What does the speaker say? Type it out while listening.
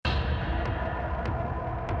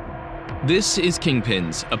This is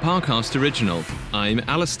Kingpins, a Parcast original. I'm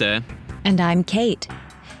Alistair. And I'm Kate.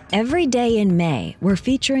 Every day in May, we're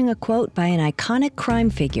featuring a quote by an iconic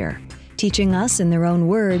crime figure, teaching us in their own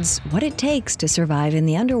words what it takes to survive in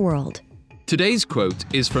the underworld. Today's quote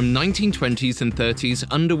is from 1920s and 30s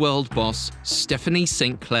underworld boss Stephanie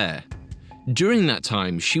St. Clair. During that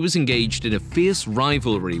time, she was engaged in a fierce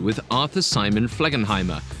rivalry with Arthur Simon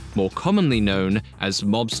Flegenheimer, more commonly known as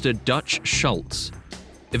mobster Dutch Schultz.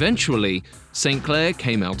 Eventually, St. Clair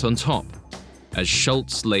came out on top. As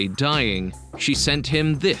Schultz lay dying, she sent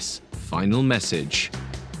him this final message.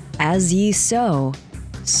 As ye sow,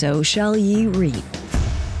 so shall ye reap.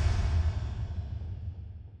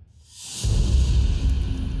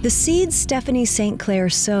 The seeds Stephanie St. Clair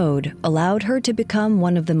sowed allowed her to become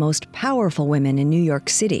one of the most powerful women in New York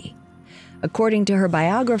City. According to her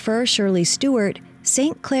biographer, Shirley Stewart,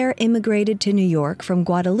 St. Clair immigrated to New York from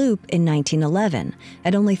Guadeloupe in 1911,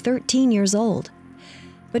 at only 13 years old.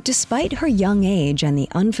 But despite her young age and the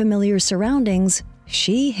unfamiliar surroundings,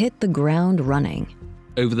 she hit the ground running.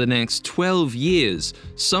 Over the next 12 years,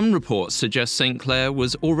 some reports suggest St. Clair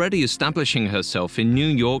was already establishing herself in New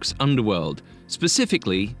York's underworld,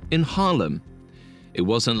 specifically in Harlem. It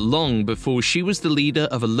wasn't long before she was the leader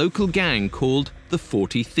of a local gang called the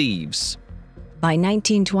 40 Thieves. By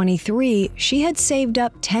 1923, she had saved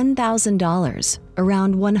up $10,000,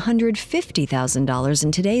 around $150,000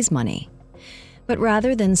 in today's money. But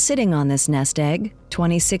rather than sitting on this nest egg,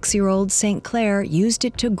 26-year-old St. Clair used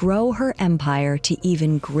it to grow her empire to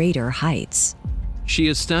even greater heights. She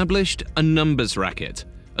established a numbers racket,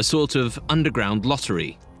 a sort of underground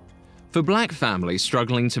lottery. For black families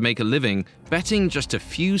struggling to make a living, betting just a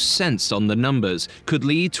few cents on the numbers could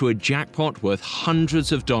lead to a jackpot worth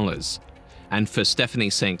hundreds of dollars. And for Stephanie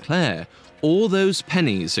St. Clair, all those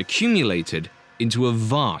pennies accumulated into a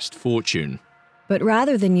vast fortune. But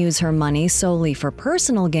rather than use her money solely for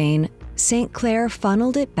personal gain, St. Clair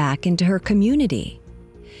funneled it back into her community.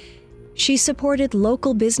 She supported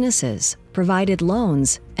local businesses, provided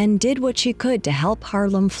loans, and did what she could to help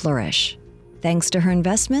Harlem flourish. Thanks to her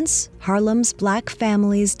investments, Harlem's black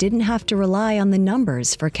families didn't have to rely on the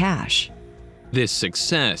numbers for cash. This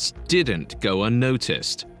success didn't go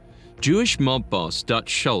unnoticed. Jewish mob boss Dutch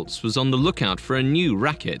Schultz was on the lookout for a new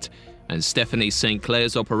racket, and Stephanie St.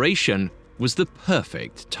 Clair's operation was the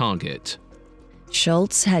perfect target.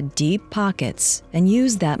 Schultz had deep pockets and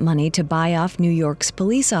used that money to buy off New York's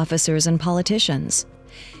police officers and politicians.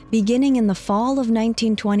 Beginning in the fall of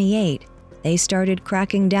 1928, they started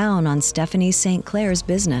cracking down on Stephanie St. Clair's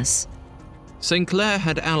business. St. Clair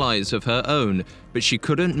had allies of her own, but she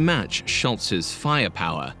couldn't match Schultz's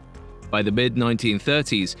firepower. By the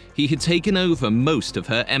mid-1930s, he had taken over most of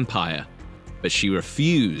her empire, but she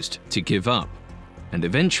refused to give up. And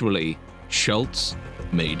eventually, Schultz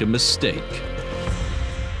made a mistake.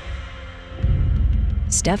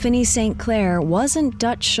 Stephanie St. Clair wasn't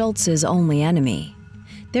Dutch Schultz's only enemy.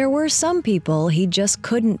 There were some people he just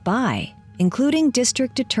couldn't buy, including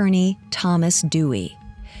District Attorney Thomas Dewey.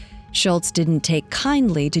 Schultz didn't take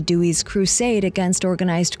kindly to Dewey's crusade against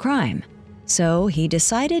organized crime, so he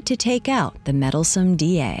decided to take out the meddlesome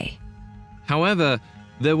DA. However,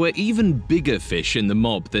 there were even bigger fish in the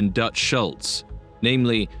mob than Dutch Schultz,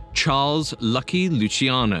 namely Charles Lucky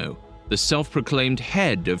Luciano, the self-proclaimed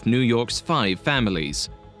head of New York's 5 families.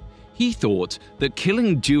 He thought that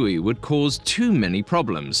killing Dewey would cause too many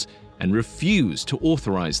problems and refused to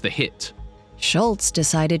authorize the hit. Schultz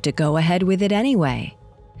decided to go ahead with it anyway.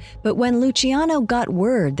 But when Luciano got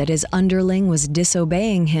word that his underling was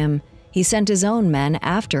disobeying him, he sent his own men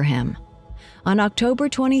after him. On October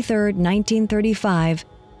 23, 1935,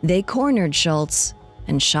 they cornered Schultz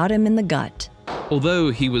and shot him in the gut.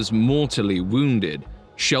 Although he was mortally wounded,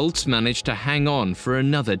 Schultz managed to hang on for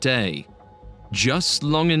another day, just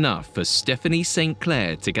long enough for Stephanie St.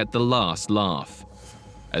 Clair to get the last laugh.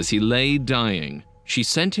 As he lay dying, she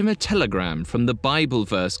sent him a telegram from the Bible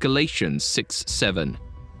verse Galatians 6:7.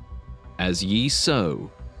 As ye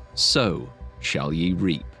sow, so shall ye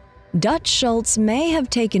reap. Dutch Schultz may have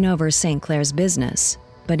taken over St. Clair's business,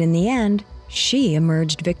 but in the end, she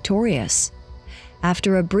emerged victorious.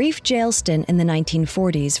 After a brief jail stint in the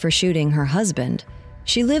 1940s for shooting her husband,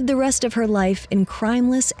 she lived the rest of her life in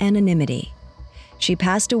crimeless anonymity. She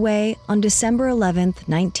passed away on December 11,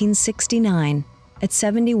 1969, at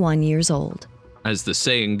 71 years old. As the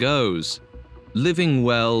saying goes, living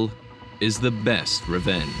well is the best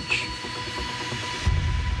revenge.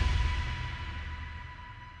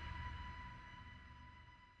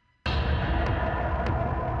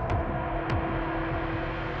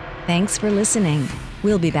 Thanks for listening.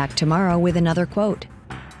 We'll be back tomorrow with another quote.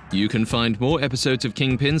 You can find more episodes of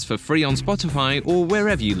Kingpins for free on Spotify or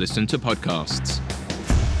wherever you listen to podcasts.